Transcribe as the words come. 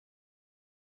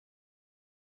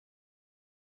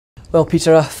Well,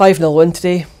 Peter, a 5-0 win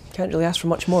today. Can't really ask for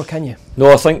much more, can you?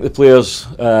 No, I think the players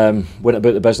went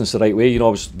about the business the right way. You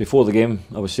know, before the game,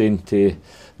 I was saying to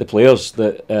the players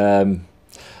that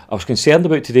I was concerned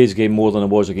about today's game more than I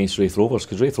was against Wraith Rovers,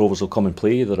 because Wraith Rovers will come and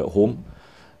play, they're at home.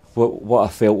 What I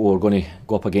felt we were going to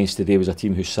go up against today was a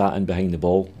team who sat in behind the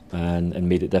ball and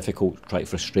made it difficult, try to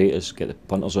frustrate us, get the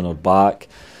punters on our back.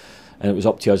 And it was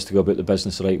up to us to go about the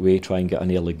business the right way, try and get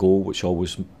an early goal, which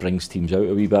always brings teams out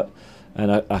a wee bit. And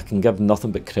I can give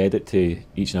nothing but credit to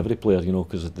each and every player, you know,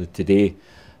 because today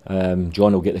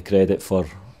John will get the credit for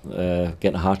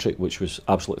getting a hat-trick, which was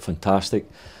absolutely fantastic.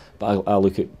 But I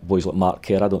look at boys like Mark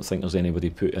Kerr. I don't think there's anybody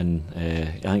put in.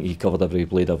 I think he covered every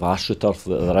blade of AstroTurf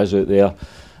that there is out there.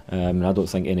 And I don't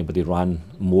think anybody ran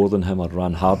more than him or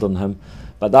ran harder than him.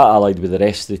 But that allied with the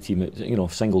rest of the team, you know,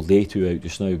 single day two out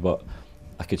just now, but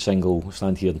I could stand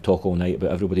here and talk all night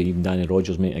about everybody, even Danny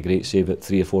Rogers making a great save at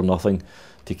 3 or 4-0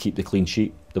 to keep the clean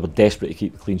sheet. They were desperate to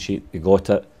keep the clean sheet. They got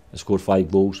it. They scored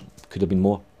 5 goals. Could have been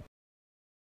more.